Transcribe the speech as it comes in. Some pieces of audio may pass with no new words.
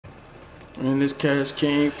And this Cash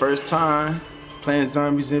King, first time playing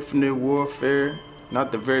Zombies Infinite Warfare.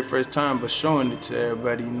 Not the very first time, but showing it to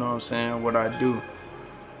everybody, you know what I'm saying, what I do.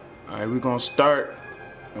 Alright, we're gonna start.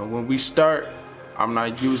 And when we start, I'm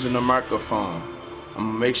not using the microphone. I'm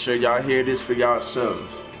gonna make sure y'all hear this for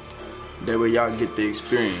yourselves. That way y'all get the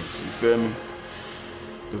experience, you feel me?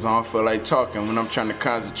 Cause I don't feel like talking when I'm trying to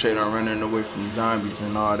concentrate on running away from zombies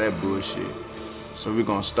and all that bullshit. So we're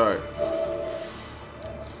gonna start.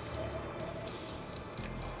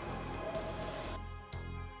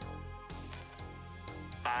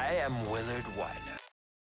 I am Willard Wyler.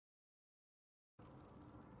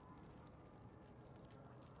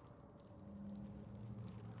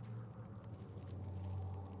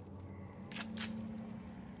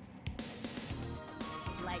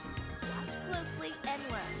 Like, watch closely and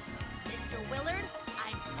learn. Mr. Willard,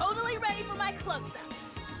 I'm totally ready for my close-up.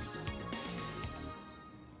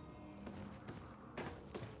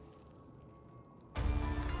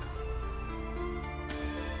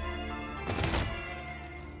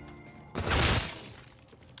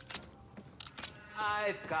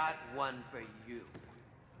 I've got one for you.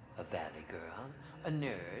 A valley girl, a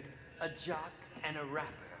nerd, a jock, and a rapper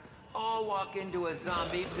all walk into a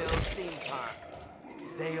zombie-filled theme park.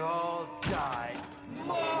 They all die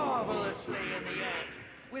marvelously in the end,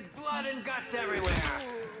 with blood and guts everywhere.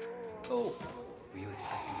 Oh, were you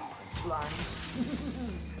expecting a punchline?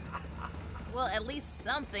 Well, at least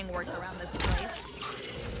something works around this place.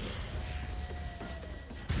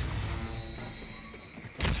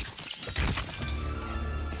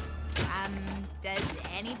 Does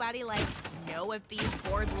anybody, like, know if these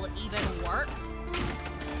boards will even work?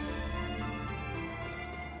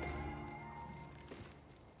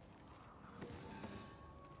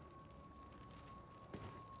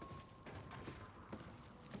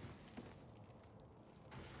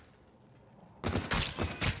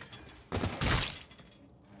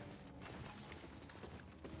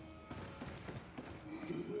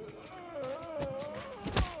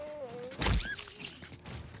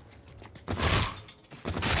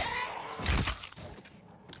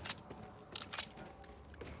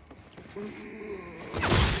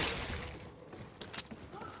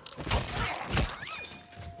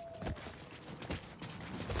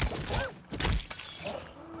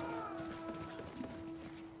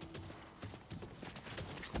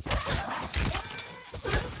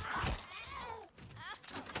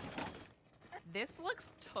 This looks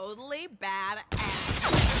totally badass.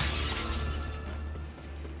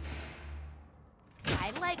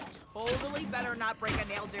 I, like, totally better not break a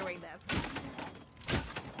nail doing this.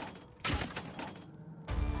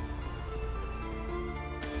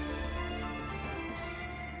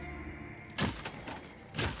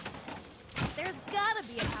 There's gotta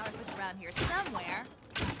be a power switch around here somewhere.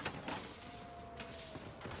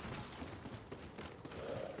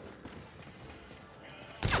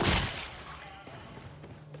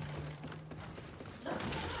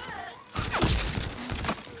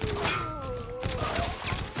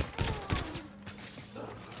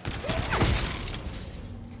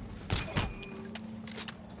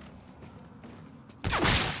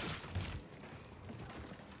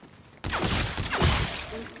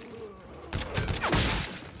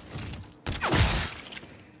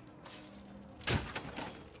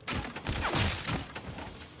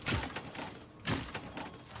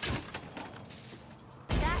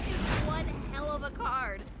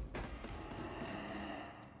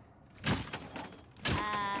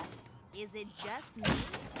 Is it just me?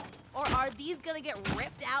 Or are these gonna get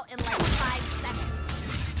ripped out in like 5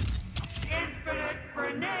 seconds? Infinite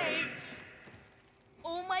grenades!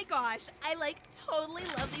 Oh my gosh, I like totally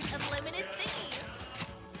love these unlimited thingies.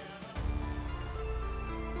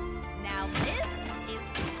 Now this is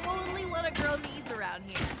totally what a girl needs around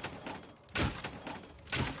here.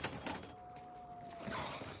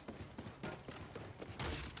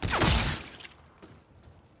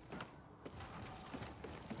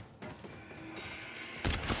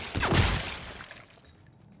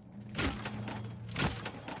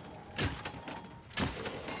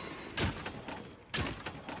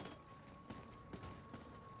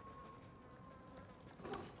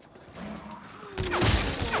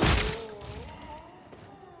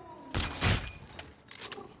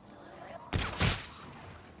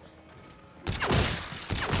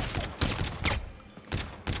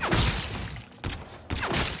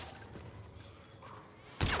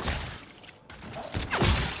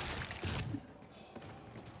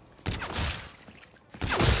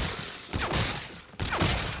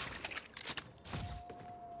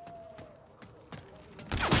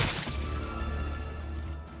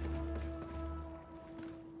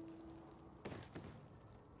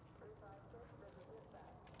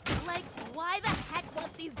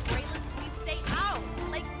 won't these brainless queens stay out?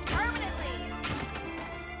 Like, permanently?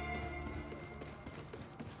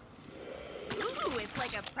 Ooh, it's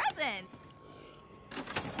like a present.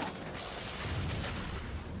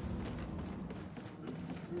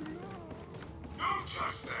 Don't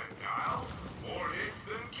touch that dial. More hits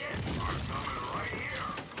than kids are coming right here.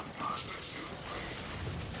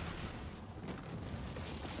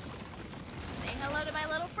 Say hello to my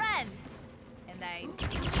little friend. And I...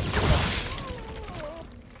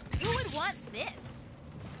 Who would want this?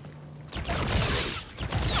 That's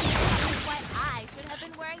why I should have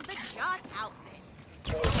been wearing the jock outfit.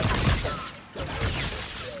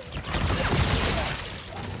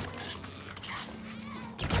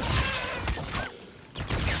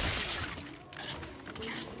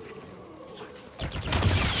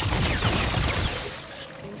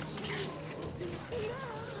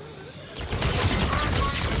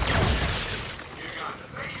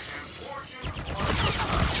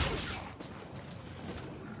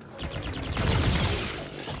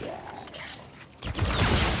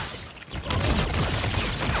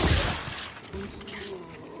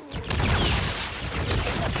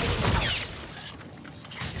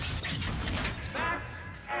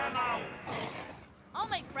 All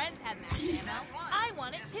my friends have max ammo. I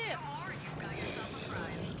want it too.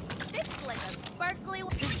 It's like a sparkly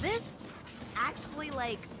one. Does this actually,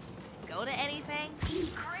 like, go to anything?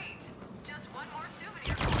 Great! Just one more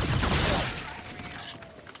souvenir.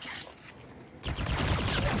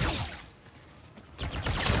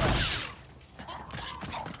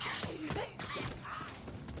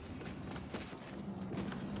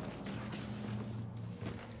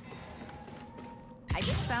 I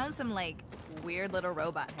just found some, like, weird little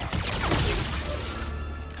robot head.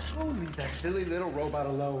 Oh, leave that silly little robot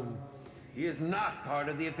alone. He is not part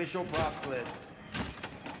of the official props list.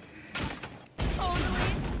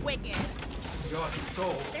 Totally wicked. Your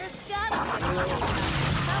soul. There's gotta be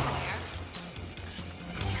somewhere.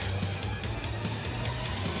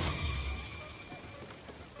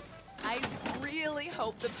 I really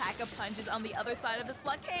hope the Pack-a-Punch is on the other side of this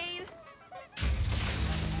blockade.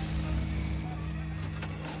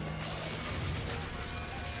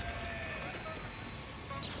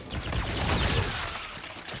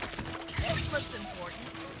 This looks important.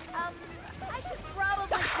 I should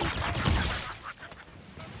probably...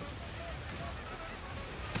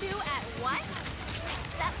 Two at once?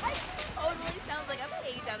 That, like, totally sounds like a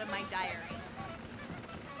page out of my diary.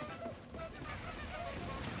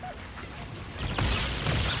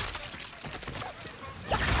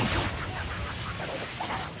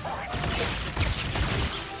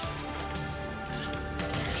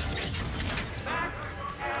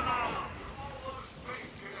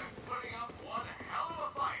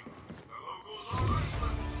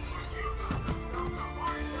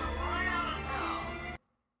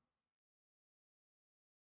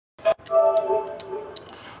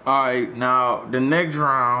 Alright, now the next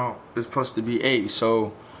round is supposed to be 8,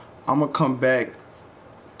 so I'm gonna come back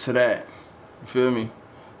to that. You feel me?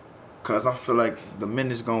 Cause I feel like the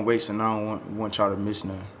minute's gonna waste and I don't want y'all to miss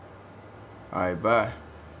nothing. Alright, bye.